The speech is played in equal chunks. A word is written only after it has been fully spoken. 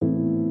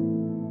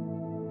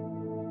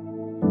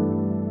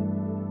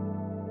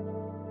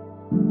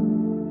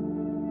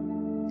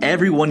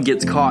Everyone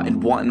gets caught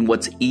in wanting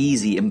what's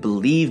easy, and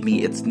believe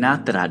me, it's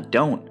not that I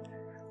don't.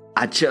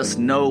 I just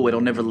know it'll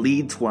never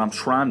lead to where I'm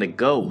trying to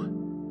go.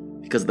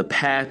 Because the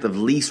path of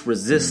least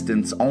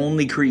resistance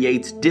only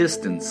creates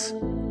distance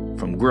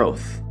from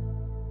growth.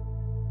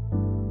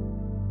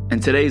 In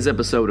today's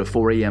episode of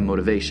 4 a.m.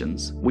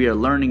 Motivations, we are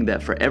learning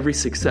that for every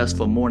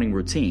successful morning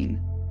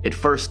routine, it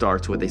first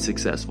starts with a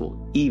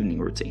successful evening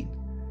routine.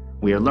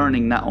 We are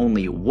learning not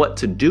only what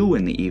to do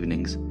in the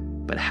evenings,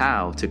 but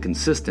how to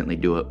consistently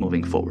do it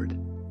moving forward.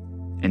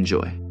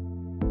 Enjoy.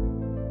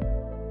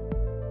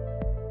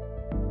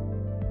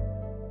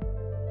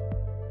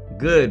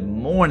 Good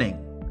morning.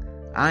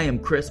 I am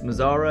Chris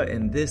Mazzara,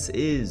 and this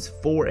is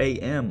 4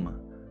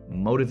 a.m.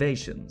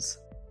 Motivations,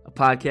 a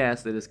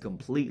podcast that is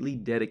completely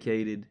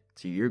dedicated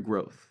to your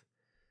growth.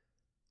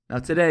 Now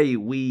today,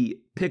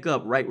 we pick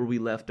up right where we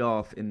left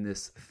off in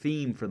this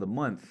theme for the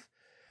month,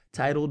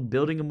 titled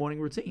Building a Morning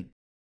Routine.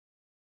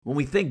 When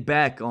we think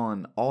back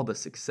on all the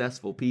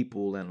successful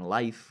people in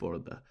life or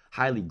the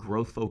highly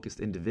growth-focused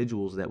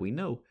individuals that we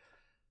know,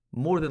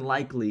 more than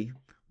likely,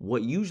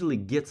 what usually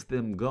gets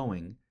them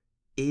going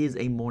is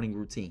a morning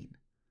routine.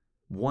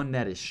 One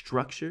that is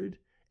structured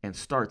and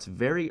starts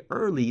very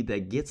early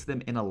that gets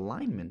them in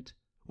alignment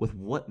with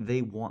what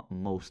they want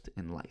most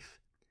in life.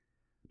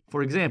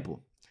 For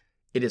example,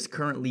 it is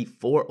currently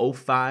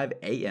 4:05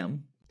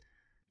 a.m.,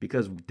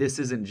 because this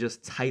isn't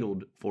just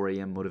titled 4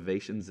 a.m.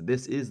 Motivations,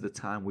 this is the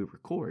time we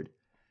record.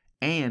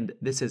 And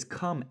this has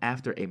come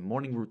after a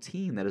morning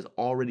routine that has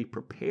already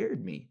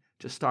prepared me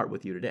to start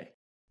with you today.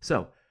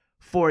 So,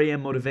 4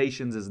 a.m.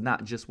 Motivations is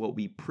not just what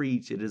we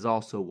preach, it is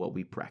also what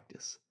we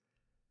practice.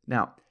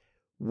 Now,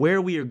 where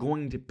we are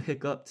going to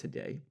pick up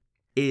today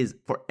is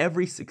for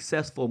every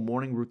successful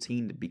morning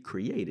routine to be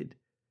created,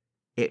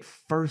 it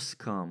first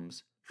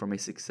comes from a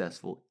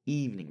successful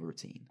evening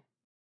routine.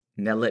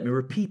 Now, let me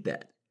repeat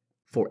that.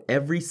 For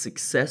every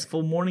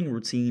successful morning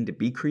routine to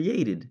be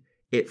created,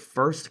 it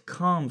first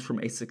comes from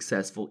a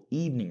successful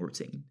evening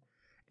routine.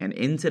 And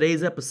in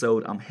today's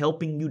episode, I'm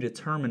helping you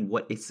determine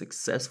what a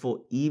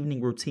successful evening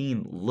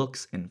routine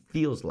looks and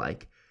feels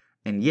like.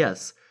 And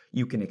yes,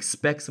 you can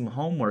expect some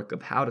homework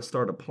of how to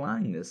start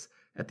applying this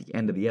at the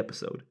end of the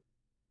episode.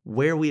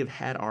 Where we have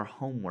had our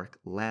homework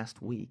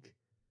last week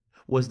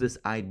was this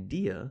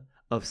idea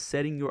of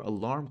setting your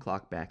alarm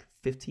clock back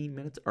 15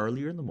 minutes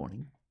earlier in the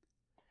morning.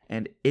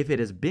 And if it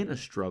has been a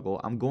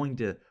struggle, I'm going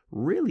to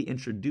really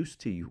introduce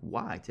to you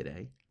why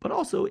today. But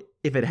also,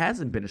 if it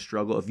hasn't been a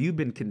struggle, if you've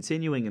been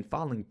continuing and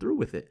following through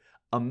with it,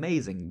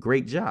 amazing,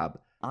 great job.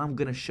 I'm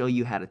going to show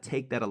you how to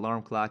take that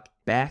alarm clock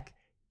back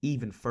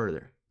even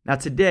further. Now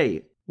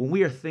today, when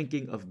we are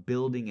thinking of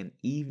building an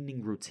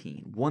evening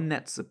routine, one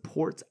that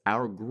supports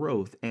our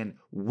growth and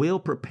will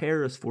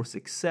prepare us for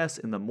success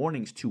in the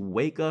mornings to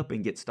wake up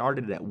and get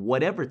started at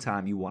whatever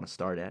time you want to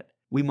start at,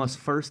 we must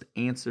first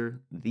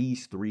answer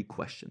these 3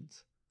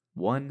 questions.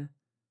 1,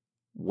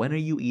 when are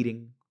you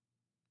eating?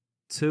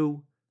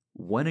 2,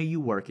 when are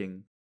you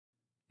working?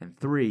 And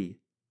 3,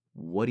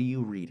 what are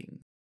you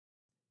reading?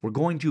 We're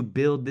going to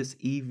build this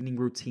evening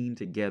routine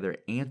together,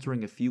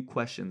 answering a few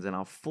questions, and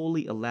I'll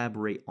fully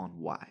elaborate on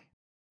why.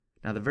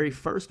 Now, the very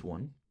first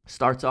one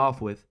starts off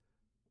with,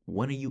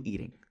 when are you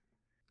eating?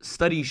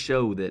 Studies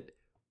show that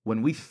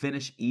when we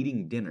finish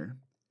eating dinner,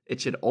 it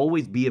should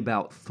always be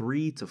about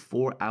 3 to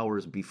 4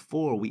 hours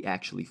before we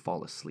actually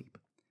fall asleep.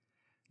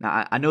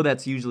 Now, I know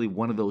that's usually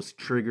one of those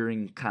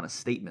triggering kind of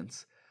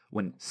statements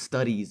when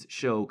studies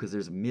show, because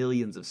there's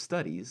millions of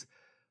studies.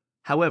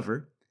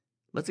 However,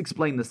 let's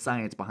explain the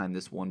science behind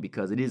this one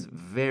because it is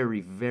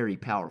very, very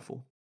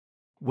powerful.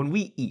 When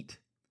we eat,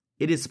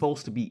 it is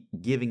supposed to be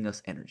giving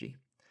us energy.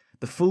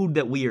 The food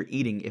that we are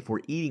eating, if we're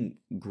eating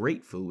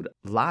great food,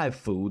 live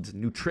foods,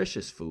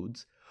 nutritious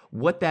foods,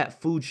 what that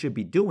food should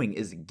be doing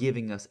is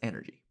giving us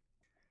energy.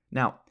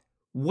 Now,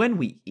 when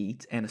we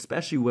eat, and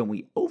especially when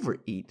we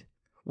overeat,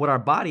 what our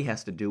body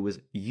has to do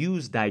is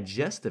use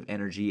digestive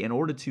energy in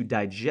order to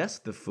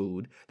digest the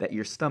food that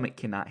your stomach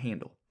cannot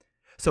handle.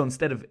 So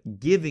instead of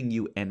giving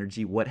you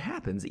energy, what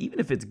happens, even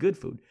if it's good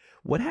food,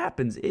 what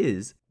happens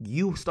is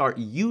you start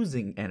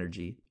using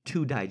energy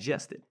to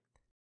digest it.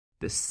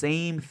 The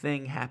same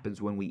thing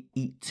happens when we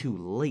eat too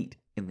late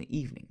in the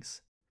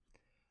evenings.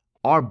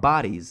 Our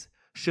bodies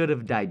should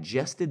have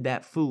digested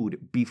that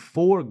food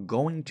before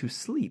going to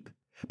sleep.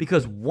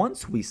 Because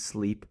once we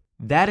sleep,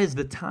 that is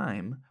the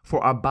time for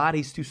our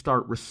bodies to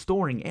start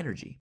restoring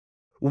energy.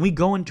 When we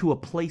go into a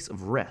place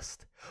of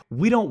rest,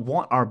 we don't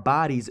want our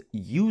bodies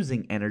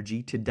using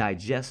energy to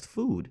digest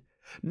food.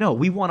 No,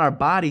 we want our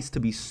bodies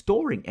to be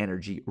storing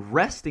energy,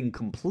 resting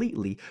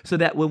completely, so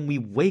that when we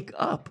wake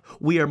up,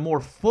 we are more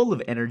full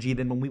of energy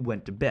than when we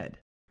went to bed.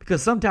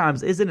 Because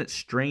sometimes, isn't it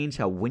strange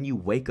how when you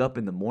wake up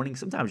in the morning,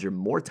 sometimes you're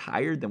more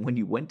tired than when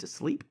you went to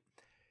sleep?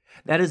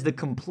 That is the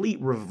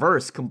complete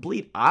reverse,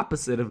 complete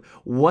opposite of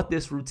what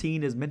this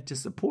routine is meant to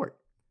support.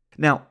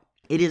 Now,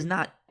 it is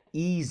not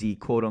easy,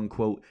 quote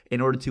unquote,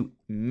 in order to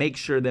make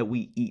sure that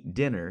we eat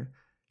dinner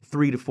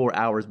 3 to 4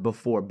 hours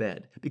before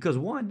bed. Because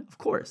one, of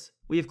course,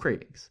 we have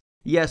cravings.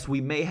 Yes,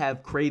 we may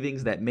have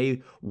cravings that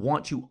may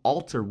want to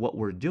alter what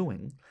we're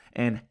doing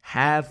and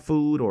have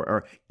food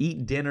or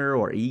eat dinner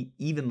or eat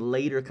even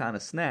later kind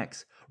of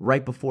snacks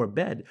right before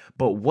bed.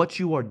 But what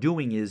you are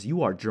doing is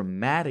you are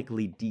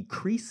dramatically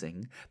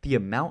decreasing the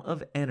amount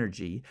of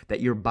energy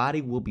that your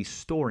body will be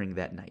storing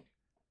that night.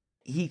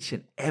 Each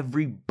and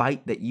every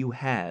bite that you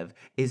have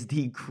is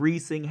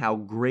decreasing how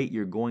great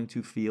you're going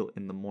to feel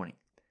in the morning.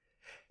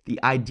 The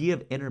idea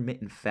of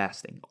intermittent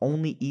fasting,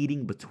 only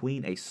eating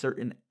between a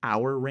certain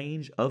hour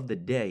range of the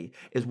day,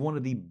 is one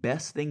of the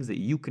best things that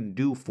you can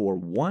do for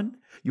one,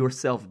 your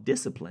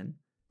self-discipline,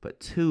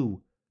 but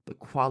two, the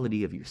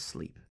quality of your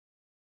sleep.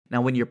 Now,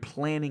 when you're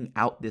planning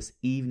out this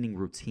evening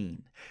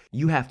routine,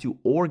 you have to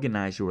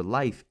organize your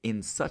life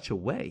in such a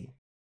way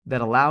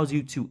that allows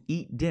you to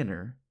eat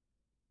dinner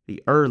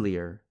the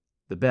earlier,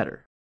 the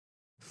better.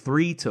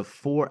 3 to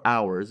 4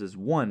 hours is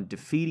one,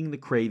 defeating the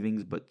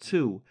cravings, but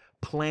two,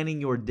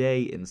 planning your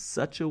day in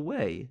such a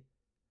way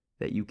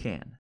that you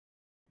can.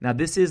 Now,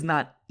 this is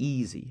not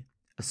easy,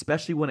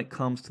 especially when it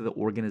comes to the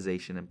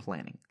organization and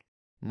planning.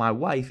 My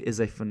wife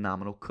is a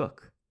phenomenal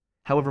cook.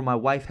 However, my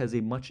wife has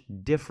a much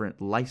different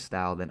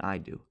lifestyle than I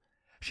do.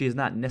 She is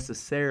not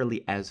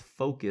necessarily as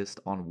focused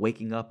on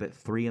waking up at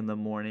 3 in the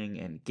morning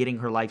and getting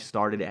her life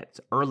started as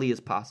early as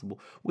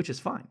possible, which is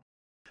fine.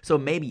 So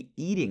maybe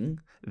eating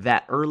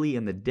that early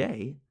in the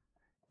day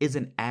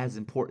isn't as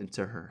important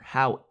to her.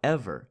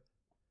 However,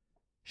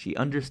 she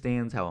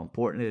understands how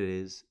important it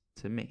is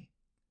to me.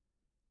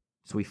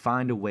 So we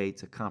find a way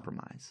to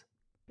compromise.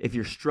 If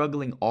you're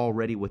struggling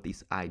already with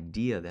this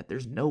idea that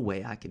there's no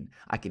way I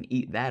can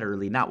eat that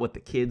early, not with the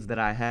kids that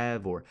I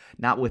have or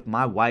not with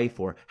my wife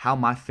or how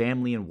my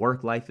family and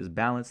work life is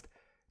balanced,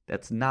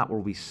 that's not where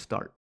we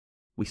start.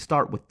 We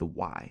start with the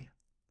why.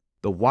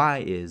 The why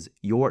is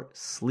your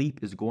sleep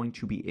is going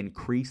to be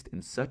increased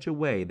in such a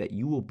way that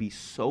you will be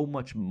so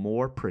much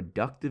more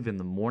productive in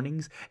the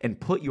mornings and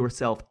put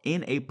yourself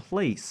in a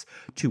place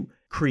to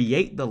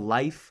create the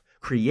life,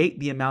 create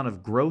the amount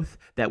of growth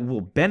that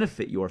will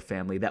benefit your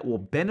family, that will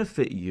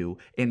benefit you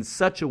in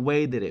such a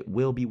way that it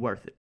will be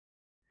worth it.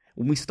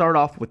 When we start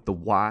off with the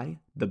why,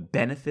 the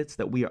benefits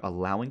that we are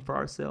allowing for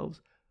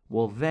ourselves,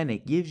 well, then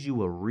it gives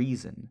you a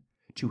reason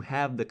to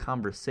have the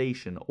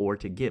conversation or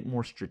to get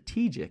more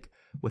strategic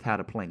with how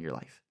to plan your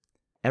life.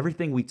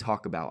 Everything we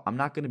talk about, I'm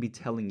not going to be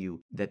telling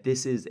you that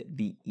this is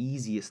the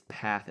easiest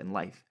path in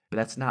life, but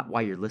that's not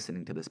why you're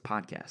listening to this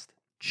podcast.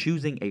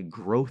 Choosing a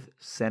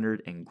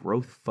growth-centered and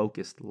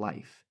growth-focused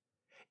life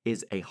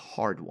is a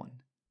hard one.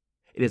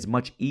 It is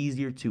much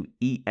easier to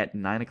eat at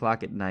 9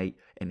 o'clock at night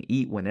and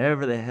eat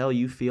whenever the hell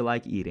you feel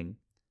like eating,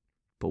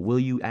 but will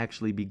you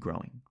actually be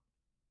growing?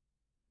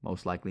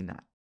 Most likely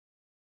not.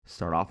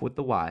 Start off with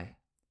the why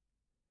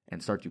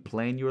and start to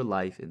plan your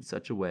life in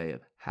such a way of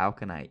how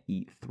can I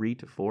eat 3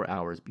 to 4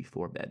 hours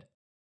before bed?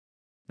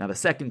 Now, the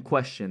second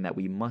question that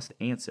we must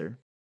answer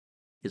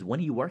is,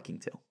 when are you working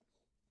till?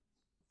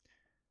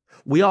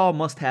 We all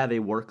must have a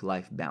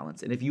work-life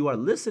balance. And if you are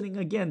listening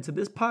again to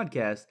this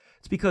podcast,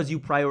 it's because you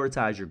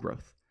prioritize your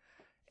growth.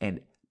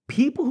 And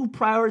people who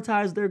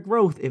prioritize their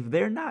growth, if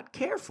they're not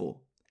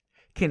careful,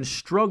 can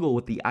struggle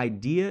with the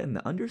idea and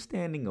the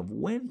understanding of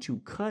when to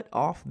cut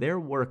off their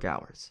work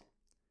hours.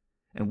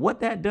 And what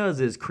that does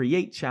is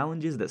create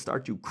challenges that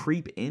start to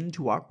creep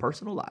into our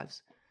personal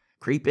lives,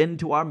 creep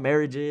into our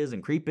marriages,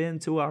 and creep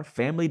into our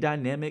family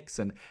dynamics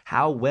and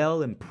how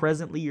well and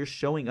presently you're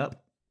showing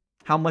up,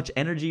 how much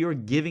energy you're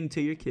giving to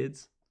your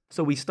kids.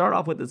 So we start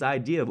off with this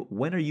idea of,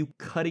 when are you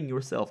cutting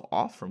yourself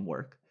off from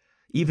work?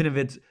 Even if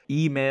it's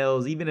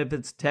emails, even if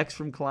it's texts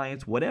from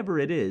clients, whatever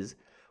it is,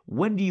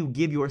 when do you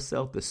give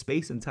yourself the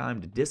space and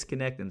time to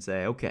disconnect and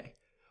say, okay,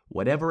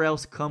 whatever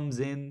else comes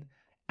in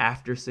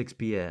after 6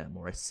 p.m.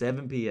 or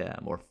 7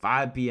 p.m. or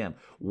 5 p.m.,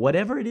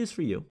 whatever it is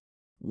for you,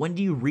 when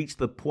do you reach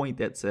the point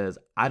that says,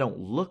 I don't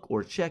look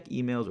or check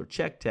emails or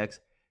check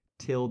texts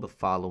till the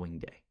following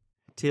day,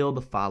 till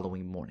the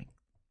following morning?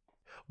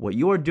 What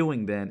you're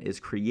doing then is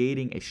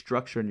creating a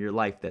structure in your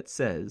life that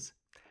says,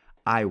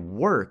 I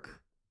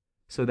work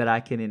so that I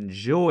can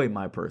enjoy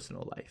my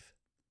personal life.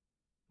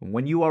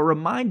 When you are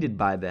reminded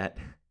by that,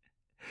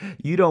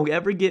 you don't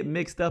ever get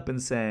mixed up in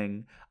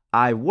saying,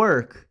 I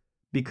work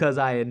because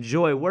I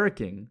enjoy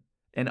working,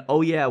 and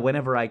oh yeah,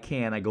 whenever I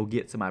can, I go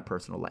get to my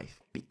personal life.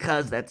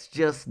 Because that's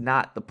just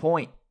not the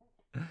point.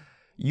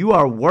 You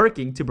are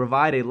working to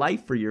provide a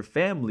life for your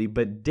family,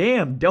 but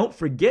damn, don't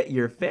forget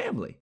your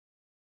family.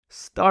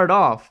 Start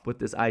off with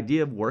this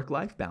idea of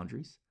work-life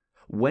boundaries.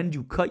 When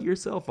you cut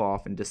yourself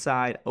off and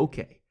decide,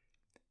 okay,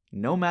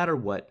 no matter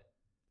what,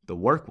 the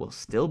work will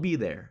still be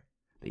there.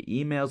 The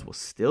emails will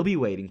still be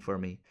waiting for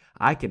me.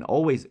 I can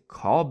always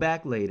call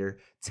back later,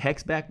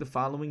 text back the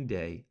following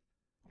day,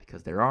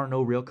 because there are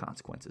no real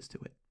consequences to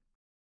it.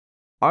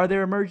 Are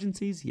there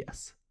emergencies?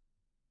 Yes.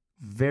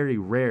 Very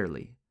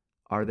rarely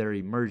are there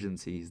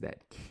emergencies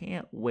that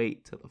can't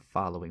wait till the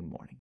following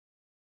morning.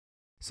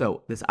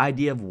 So this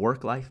idea of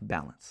work-life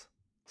balance,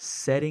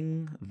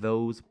 setting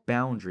those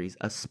boundaries,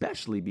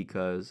 especially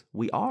because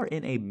we are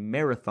in a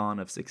marathon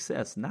of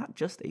success, not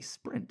just a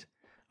sprint.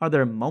 Are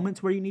there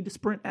moments where you need to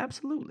sprint?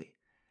 Absolutely.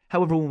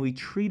 However, when we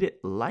treat it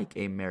like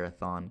a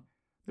marathon,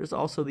 there's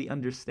also the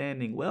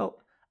understanding, well,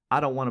 I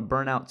don't want to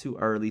burn out too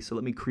early, so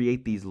let me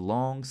create these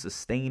long,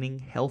 sustaining,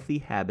 healthy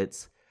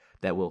habits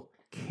that will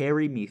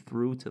carry me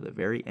through to the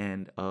very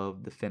end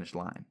of the finish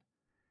line.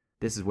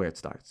 This is where it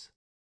starts.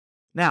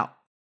 Now,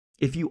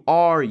 if you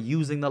are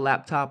using the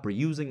laptop or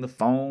using the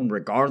phone,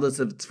 regardless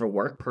if it's for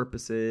work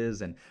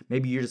purposes, and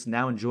maybe you're just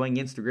now enjoying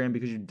Instagram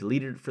because you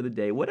deleted it for the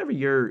day, whatever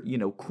your,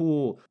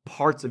 cool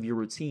parts of your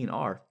routine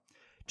are,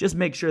 just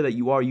make sure that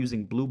you are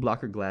using blue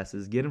blocker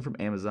glasses. Get them from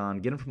Amazon,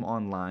 get them from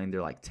online.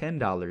 They're like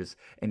 $10,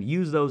 and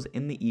use those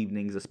in the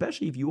evenings,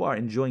 especially if you are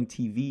enjoying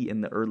TV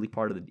in the early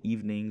part of the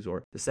evenings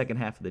or the second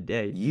half of the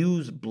day.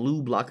 Use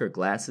blue blocker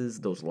glasses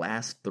those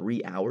last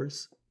 3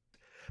 hours,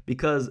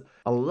 because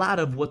a lot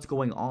of what's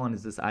going on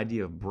is this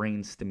idea of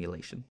brain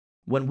stimulation.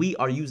 When we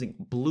are using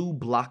blue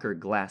blocker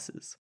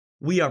glasses,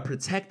 we are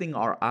protecting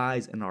our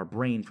eyes and our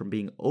brain from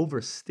being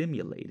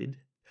overstimulated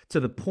to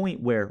the point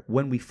where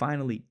when we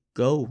finally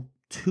go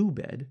to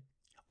bed,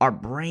 our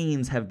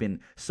brains have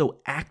been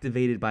so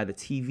activated by the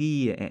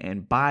TV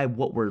and by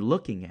what we're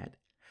looking at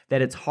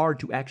that it's hard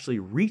to actually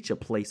reach a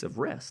place of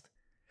rest.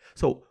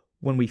 So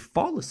when we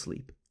fall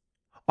asleep,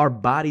 our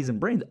bodies and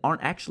brains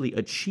aren't actually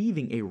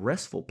achieving a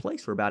restful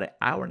place for about an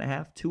hour and a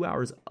half, 2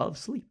 hours of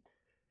sleep.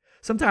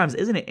 Sometimes,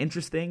 isn't it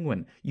interesting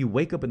when you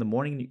wake up in the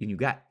morning and you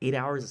got 8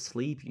 hours of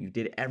sleep, you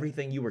did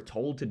everything you were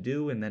told to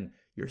do, and then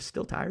you're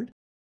still tired?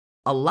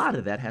 A lot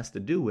of that has to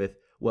do with,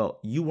 well,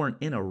 you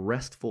weren't in a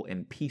restful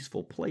and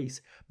peaceful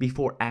place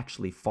before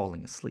actually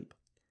falling asleep.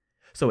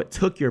 So it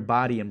took your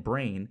body and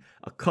brain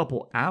a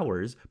couple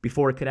hours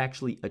before it could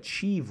actually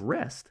achieve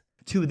rest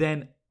to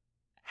then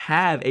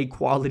have a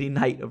quality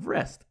night of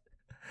rest.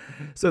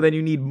 So then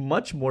you need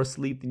much more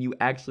sleep than you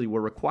actually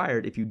were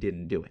required if you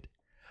didn't do it.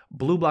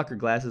 Blue blocker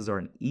glasses are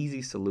an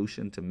easy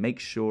solution to make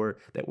sure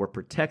that we're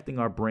protecting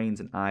our brains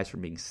and eyes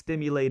from being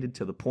stimulated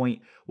to the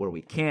point where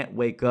we can't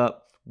wake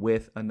up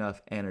with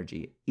enough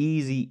energy.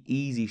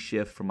 Easy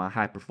shift for my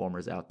high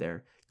performers out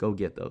there. Go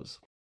get those.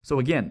 So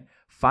again,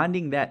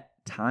 finding that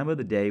time of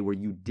the day where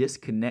you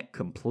disconnect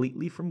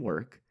completely from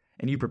work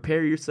and you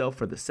prepare yourself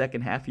for the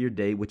second half of your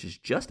day, which is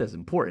just as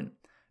important.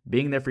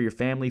 Being there for your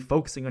family,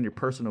 focusing on your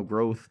personal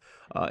growth,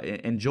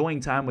 enjoying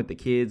time with the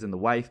kids and the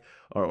wife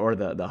or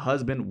the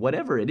husband,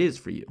 whatever it is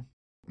for you.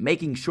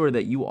 Making sure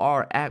that you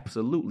are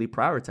absolutely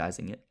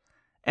prioritizing it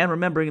and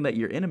remembering that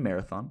you're in a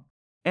marathon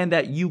and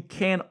that you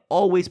can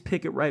always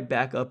pick it right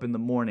back up in the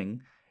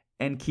morning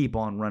and keep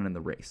on running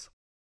the race.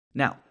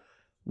 Now,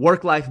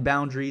 work-life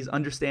boundaries,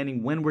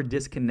 understanding when we're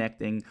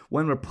disconnecting,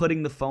 when we're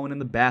putting the phone in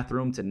the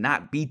bathroom to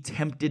not be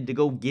tempted to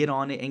go get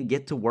on it and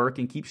get to work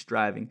and keep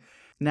striving.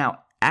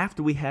 Now,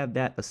 after we have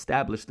that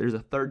established, there's a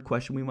third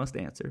question we must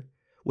answer,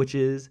 which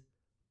is,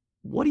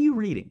 what are you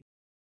reading?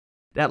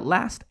 That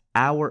last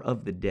hour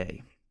of the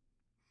day,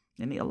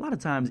 and a lot of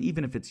times,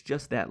 even if it's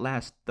just that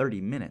last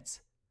 30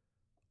 minutes,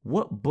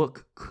 what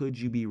book could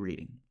you be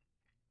reading?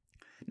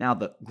 Now,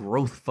 the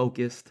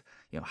growth-focused,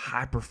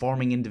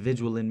 high-performing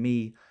individual in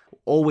me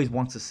always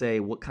wants to say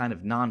what kind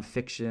of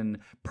nonfiction,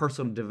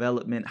 personal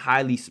development,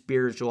 highly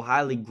spiritual,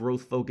 highly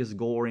growth-focused,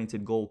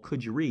 goal-oriented goal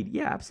could you read?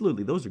 Yeah,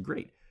 absolutely. Those are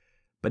great.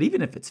 But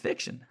even if it's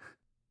fiction,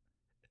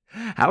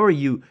 how are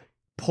you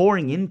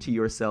pouring into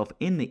yourself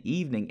in the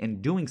evening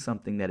and doing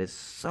something that is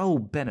so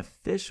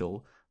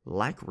beneficial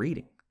like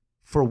reading?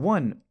 For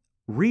one,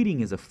 reading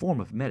is a form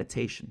of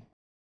meditation.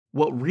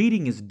 What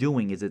reading is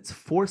doing is it's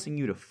forcing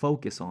you to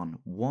focus on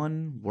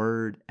one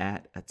word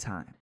at a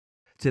time,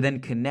 to then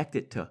connect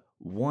it to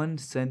one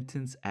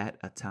sentence at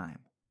a time.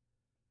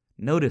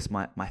 Notice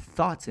my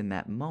thoughts in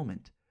that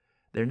moment.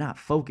 They're not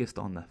focused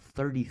on the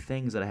 30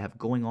 things that I have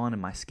going on in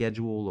my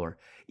schedule or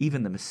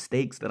even the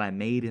mistakes that I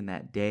made in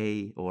that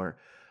day or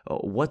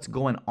what's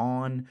going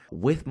on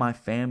with my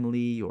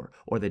family or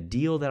the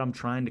deal that I'm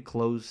trying to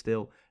close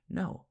still.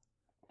 No,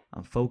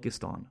 I'm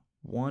focused on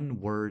one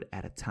word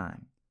at a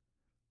time.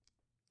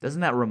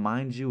 Doesn't that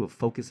remind you of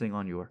focusing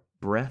on your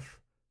breath,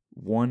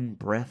 one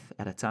breath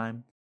at a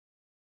time?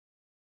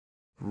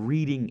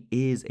 Reading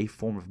is a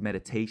form of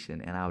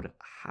meditation, and I would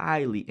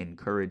highly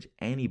encourage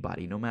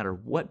anybody, no matter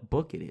what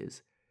book it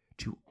is,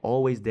 to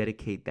always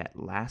dedicate that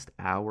last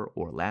hour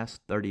or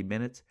last 30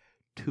 minutes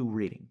to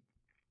reading.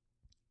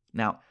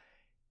 Now,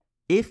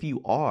 if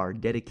you are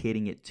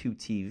dedicating it to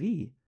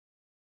TV,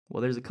 well,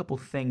 there's a couple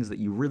things that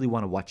you really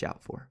want to watch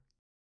out for.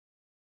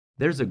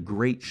 There's a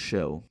great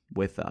show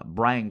with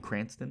Bryan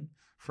Cranston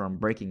from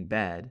Breaking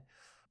Bad.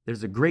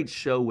 There's a great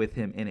show with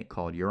him in it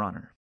called Your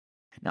Honor.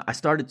 Now, I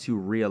started to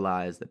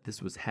realize that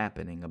this was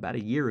happening about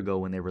a year ago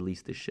when they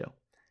released this show.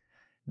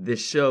 This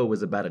show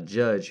was about a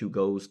judge who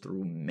goes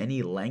through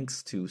many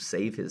lengths to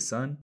save his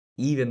son,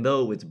 even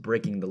though it's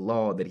breaking the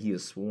law that he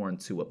is sworn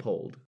to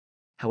uphold.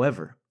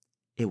 However,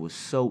 it was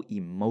so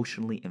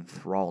emotionally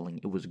enthralling.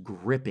 It was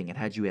gripping. It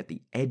had you at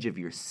the edge of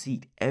your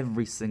seat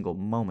every single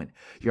moment.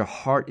 Your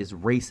heart is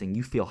racing.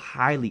 You feel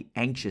highly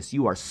anxious.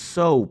 You are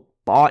so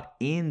bought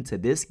into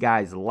this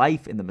guy's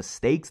life and the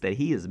mistakes that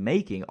he is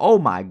making. Oh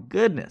my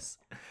goodness.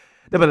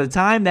 that by the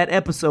time that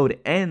episode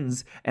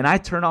ends and I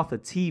turn off the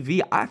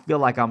TV, I feel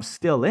like I'm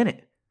still in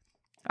it.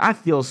 I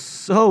feel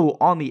so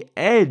on the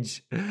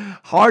edge,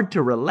 hard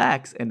to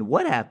relax. And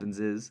what happens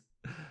is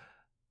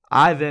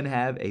I then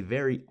have a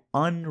very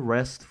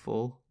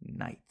unrestful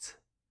night.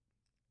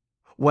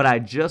 What I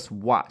just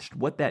watched,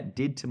 what that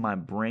did to my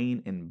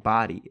brain and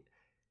body,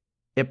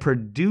 it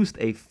produced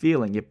a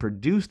feeling, it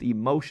produced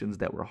emotions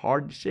that were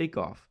hard to shake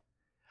off.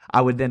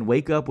 I would then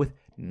wake up with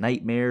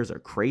nightmares or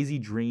crazy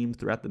dreams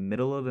throughout the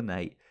middle of the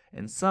night,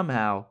 and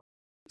somehow,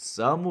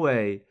 some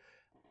way,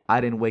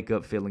 I didn't wake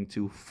up feeling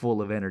too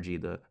full of energy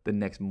the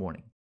next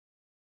morning.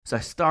 So I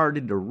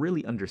started to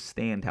really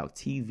understand how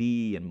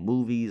TV and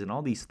movies and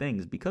all these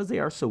things, because they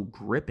are so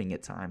gripping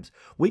at times,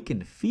 we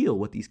can feel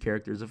what these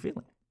characters are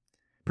feeling.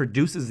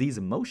 Produces these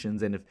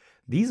emotions, and if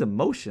these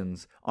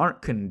emotions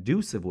aren't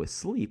conducive with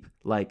sleep,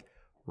 like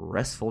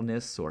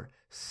restfulness or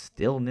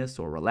stillness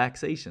or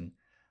relaxation,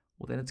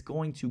 well, then it's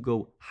going to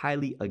go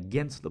highly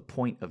against the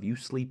point of you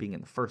sleeping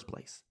in the first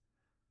place,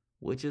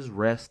 which is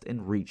rest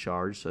and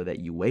recharge so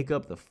that you wake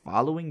up the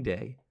following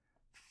day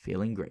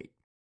feeling great.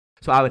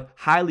 So I would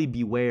highly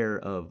beware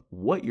of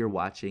what you're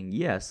watching,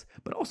 yes,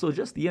 but also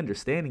just the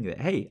understanding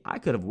that, hey, I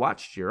could have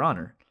watched Your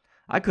Honor.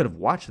 I could have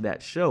watched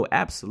that show,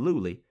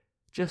 absolutely,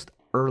 just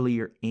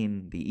earlier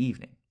in the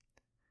evening,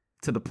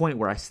 to the point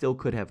where I still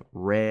could have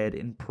read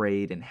and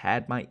prayed and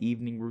had my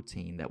evening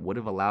routine that would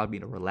have allowed me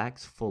to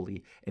relax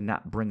fully and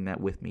not bring that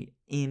with me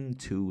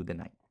into the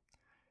night.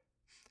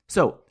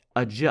 So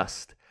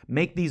adjust.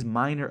 Make these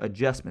minor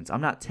adjustments.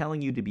 I'm not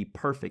telling you to be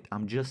perfect.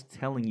 I'm just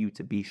telling you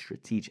to be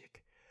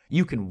strategic.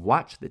 You can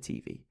watch the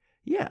TV.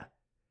 Yeah.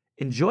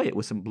 Enjoy it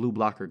with some blue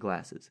blocker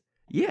glasses.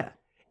 Yeah.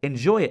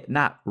 Enjoy it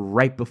not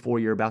right before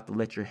you're about to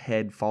let your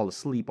head fall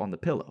asleep on the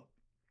pillow.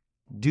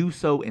 Do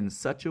so in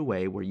such a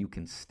way where you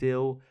can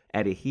still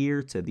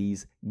adhere to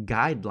these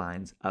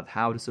guidelines of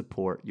how to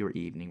support your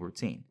evening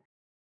routine.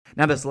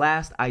 Now, this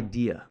last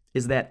idea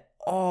is that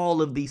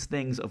all of these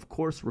things, of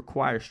course,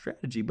 require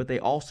strategy, but they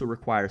also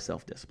require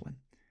self-discipline.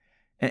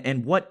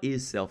 And what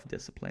is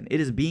self-discipline? It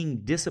is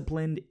being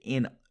disciplined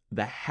in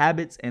the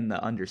habits and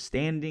the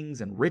understandings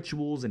and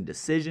rituals and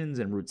decisions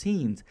and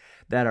routines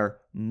that are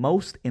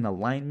most in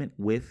alignment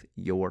with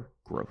your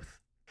growth.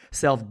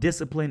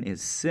 Self-discipline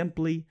is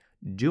simply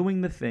doing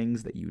the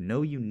things that you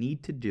know you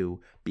need to do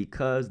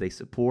because they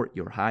support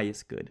your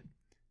highest good.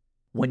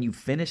 When you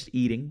finished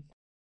eating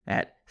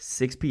at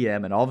 6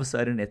 p.m. and all of a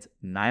sudden it's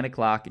 9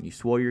 o'clock and you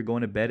swore you're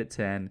going to bed at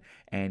 10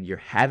 and you're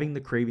having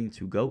the craving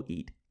to go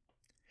eat,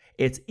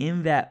 it's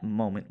in that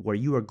moment where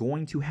you are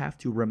going to have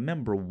to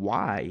remember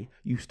why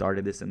you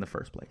started this in the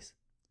first place.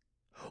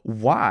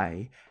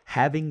 Why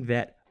having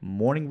that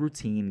morning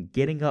routine,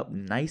 getting up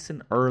nice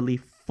and early,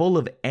 full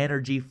of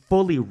energy,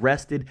 fully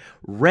rested,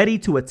 ready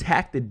to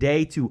attack the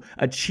day to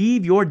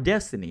achieve your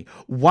destiny,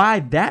 why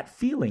that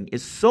feeling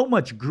is so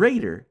much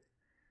greater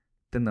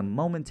than the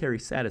momentary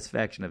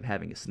satisfaction of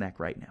having a snack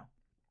right now.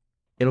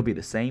 It'll be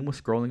the same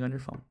with scrolling on your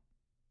phone.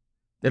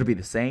 It'll be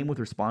the same with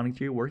responding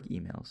to your work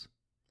emails.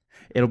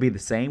 It'll be the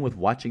same with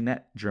watching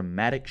that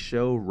dramatic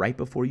show right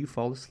before you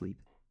fall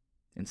asleep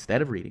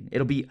instead of reading.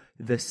 It'll be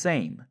the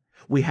same.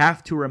 We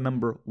have to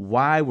remember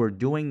why we're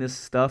doing this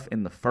stuff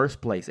in the first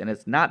place. And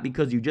it's not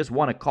because you just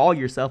want to call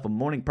yourself a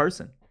morning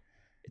person.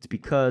 It's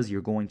because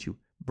you're going to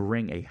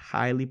bring a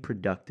highly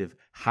productive,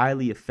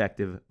 highly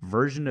effective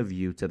version of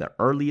you to the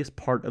earliest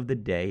part of the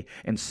day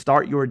and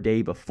start your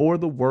day before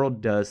the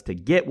world does to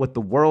get what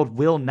the world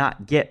will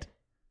not get.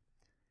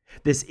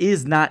 This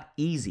is not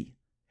easy.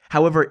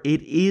 However,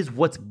 it is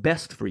what's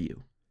best for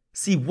you.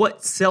 See,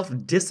 what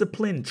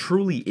self-discipline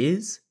truly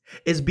is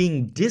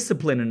being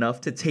disciplined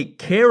enough to take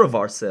care of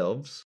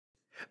ourselves,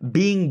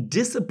 being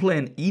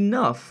disciplined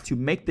enough to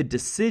make the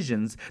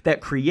decisions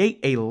that create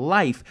a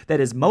life that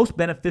is most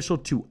beneficial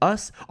to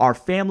us, our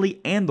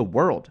family, and the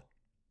world.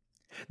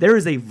 There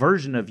is a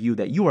version of you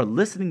that you are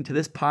listening to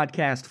this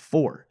podcast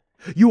for.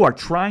 You are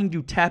trying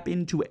to tap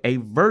into a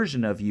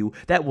version of you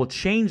that will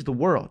change the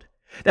world,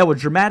 that will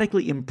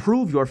dramatically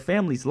improve your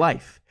family's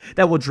life,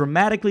 that will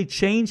dramatically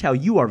change how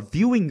you are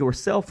viewing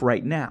yourself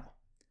right now.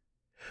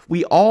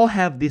 We all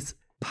have this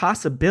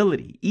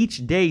possibility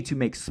each day to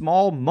make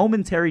small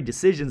momentary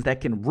decisions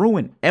that can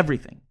ruin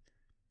everything,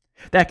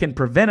 that can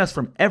prevent us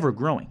from ever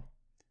growing,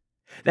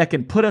 that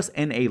can put us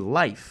in a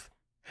life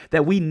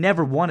that we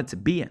never wanted to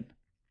be in.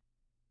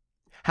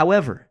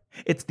 However,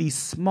 it's these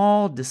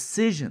small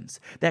decisions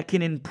that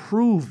can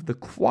improve the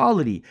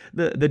quality,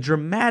 the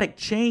dramatic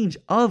change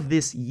of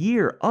this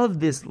year, of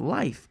this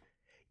life,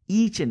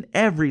 each and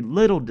every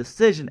little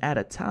decision at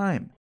a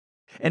time.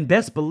 And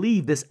best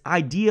believe this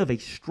idea of a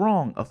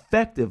strong,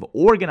 effective,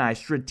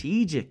 organized,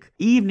 strategic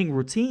evening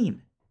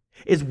routine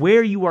is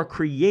where you are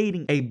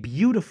creating a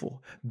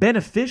beautiful,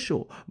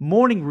 beneficial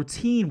morning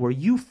routine where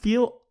you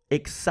feel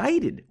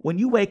excited when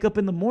you wake up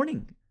in the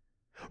morning,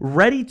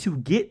 ready to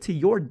get to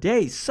your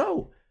day.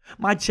 So,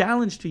 my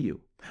challenge to you,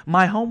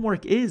 my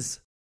homework is,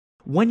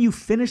 when you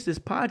finish this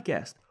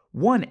podcast,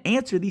 1,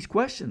 answer these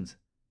questions.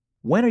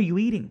 When are you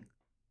eating?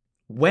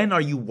 When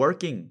are you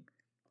working?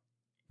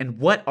 And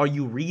what are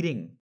you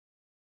reading?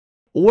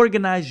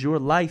 Organize your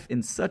life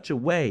in such a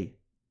way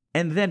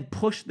and then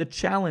push the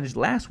challenge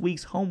last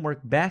week's homework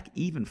back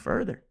even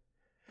further.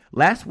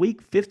 Last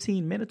week,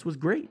 15 minutes was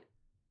great.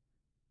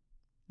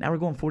 Now we're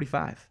going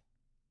 45.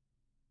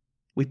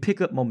 We pick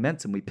up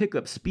momentum. We pick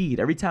up speed.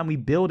 Every time we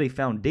build a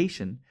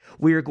foundation,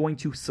 we are going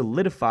to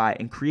solidify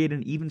and create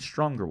an even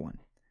stronger one.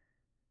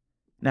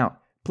 Now,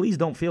 please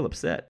don't feel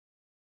upset.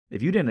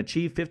 If you didn't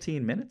achieve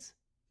 15 minutes,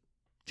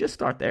 just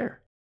start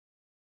there.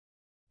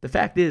 The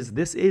fact is,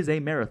 this is a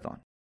marathon.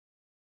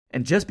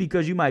 And just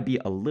because you might be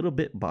a little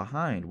bit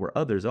behind where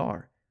others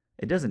are,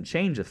 it doesn't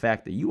change the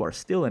fact that you are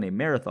still in a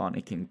marathon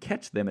and can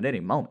catch them at any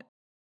moment.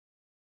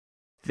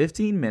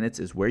 15 minutes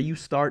is where you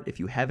start if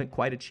you haven't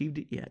quite achieved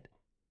it yet.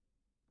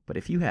 But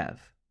if you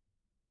have,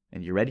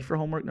 and you're ready for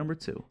homework number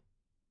 2,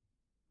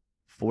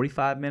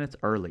 45 minutes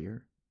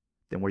earlier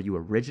than where you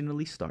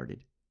originally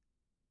started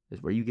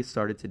is where you get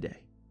started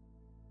today.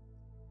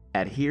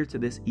 Adhere to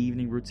this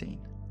evening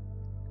routine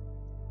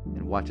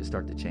and watch it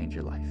start to change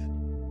your life.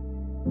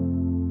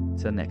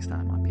 Till next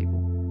time, my people.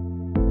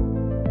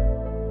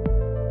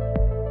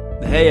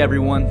 Hey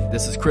everyone,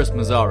 this is Chris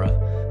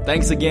Mazzara.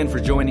 Thanks again for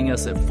joining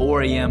us at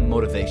 4 a.m.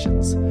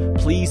 Motivations.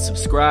 Please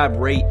subscribe,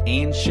 rate,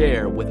 and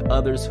share with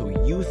others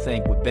who you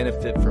think would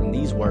benefit from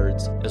these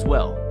words as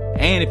well.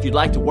 And if you'd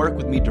like to work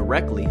with me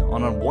directly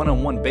on a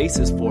one-on-one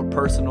basis for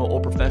personal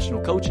or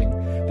professional coaching,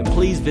 then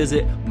please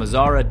visit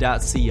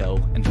mazzara.co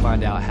and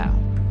find out how.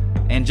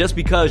 And just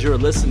because you're a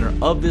listener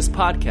of this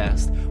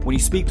podcast, when you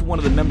speak to one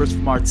of the members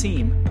from our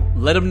team,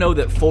 let them know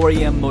that 4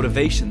 a.m.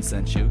 Motivation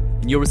sent you,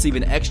 and you'll receive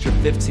an extra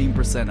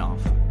 15% off.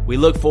 We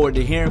look forward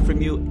to hearing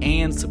from you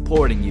and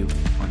supporting you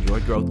on your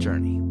growth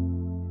journey.